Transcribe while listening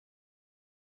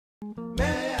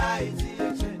Mais Haiti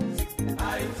Exchange,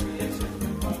 Haiti Exchange.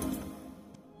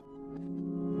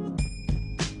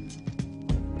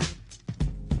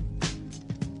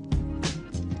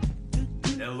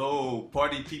 Hello,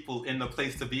 party people in the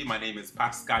place to be. My name is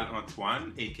Pascal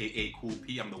Antoine, aka Cool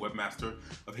P. I'm the webmaster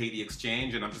of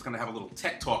HaitiXchange, and I'm just gonna have a little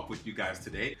tech talk with you guys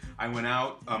today. I went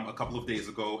out a couple of days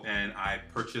ago and I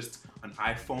purchased an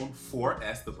iPhone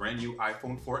 4S, the brand new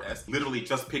iPhone 4S. Literally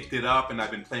just picked it up and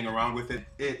I've been playing around with it.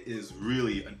 It is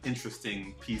really an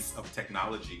interesting piece of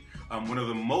technology. One of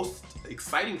the most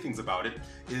exciting things about it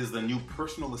is the new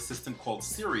personal assistant called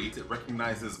Siri. It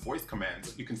recognizes voice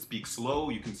commands. You can speak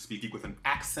slow, you can speak with an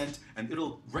accent, and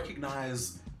it'll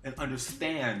recognize and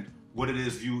understand what it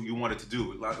is you want it to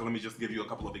do. Let me just give you a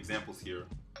couple of examples here.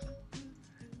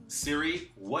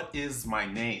 Siri, what is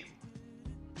my name?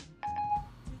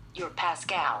 You're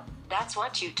Pascal. That's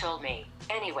what you told me.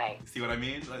 Anyway. See what I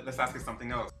mean? Let's ask it something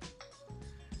else.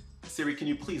 Siri, can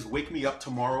you please wake me up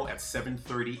tomorrow at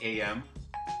 7:30 a.m.?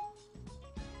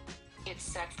 It's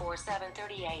set for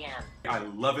 7:30 a.m. I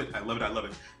love it, I love it, I love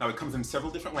it. Now it comes in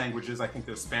several different languages. I think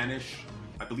there's Spanish,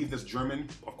 I believe there's German,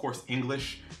 of course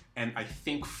English, and I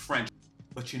think French.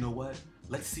 But you know what?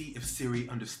 Let's see if Siri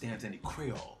understands any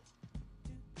Creole.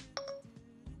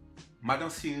 Madame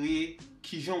Siri,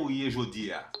 qui j'en ouye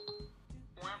jodi a?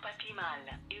 Moi papi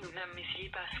mal, et ou même Monsieur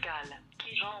Pascal,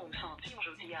 qui j'en ou senti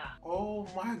jodi a? Oh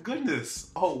my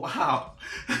goodness! Oh wow!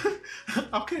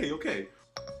 Okay.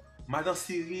 Madame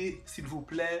Siri, s'il vous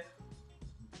plaît,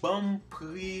 bon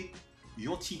prix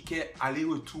yon ticket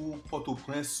aller-retour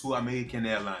Port-au-Prince sur American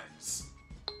Airlines.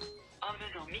 En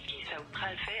faisant Mickey ça ou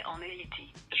pral fait en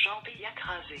Haïti, j'en paye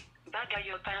écrasé,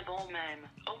 bagaille pas bon même,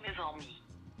 oh mes amis.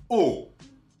 Oh!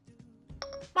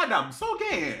 Madame, so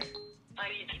gain!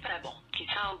 Haïti pas bon, qui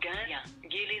ça au gagnant,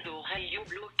 gué les oreilles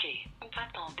bloquées, ou pas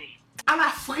tendez. À la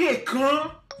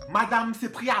fréquent, madame,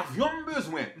 c'est prix avion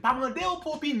besoin. Pas demander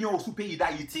pour opinion sous pays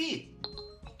d'Haïti.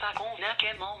 Pas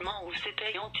convaincu moment où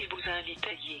c'était yon qui vous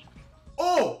invité.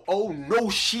 Oh no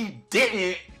she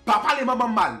didn't. Pas parler maman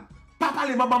mal. Pas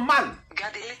parler maman mal.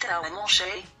 Gardez l'état mon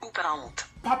chéri, ou pas honte.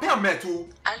 Pas permettre ou.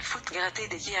 Al fout gratter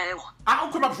des yaourts. Ah,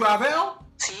 on peut jouer avec elle?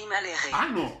 Si maléré. Ah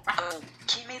non.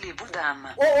 Qui met les bouts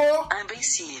d'âme? Oh!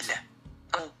 Imbécile.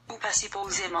 Ou pas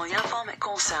supposément y informe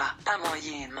comme ça, pas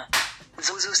moyen.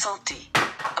 Zozo santé.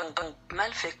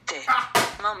 Malfecté.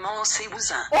 Maman c'est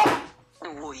bousin.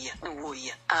 Oui,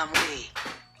 amoué.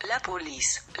 La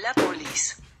police.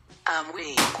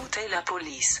 Amoué, écoutez la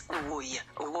police. Oui.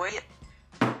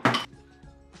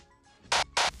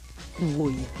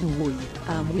 Oui,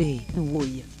 amoué,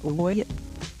 oui.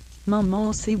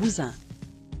 Maman c'est bousin.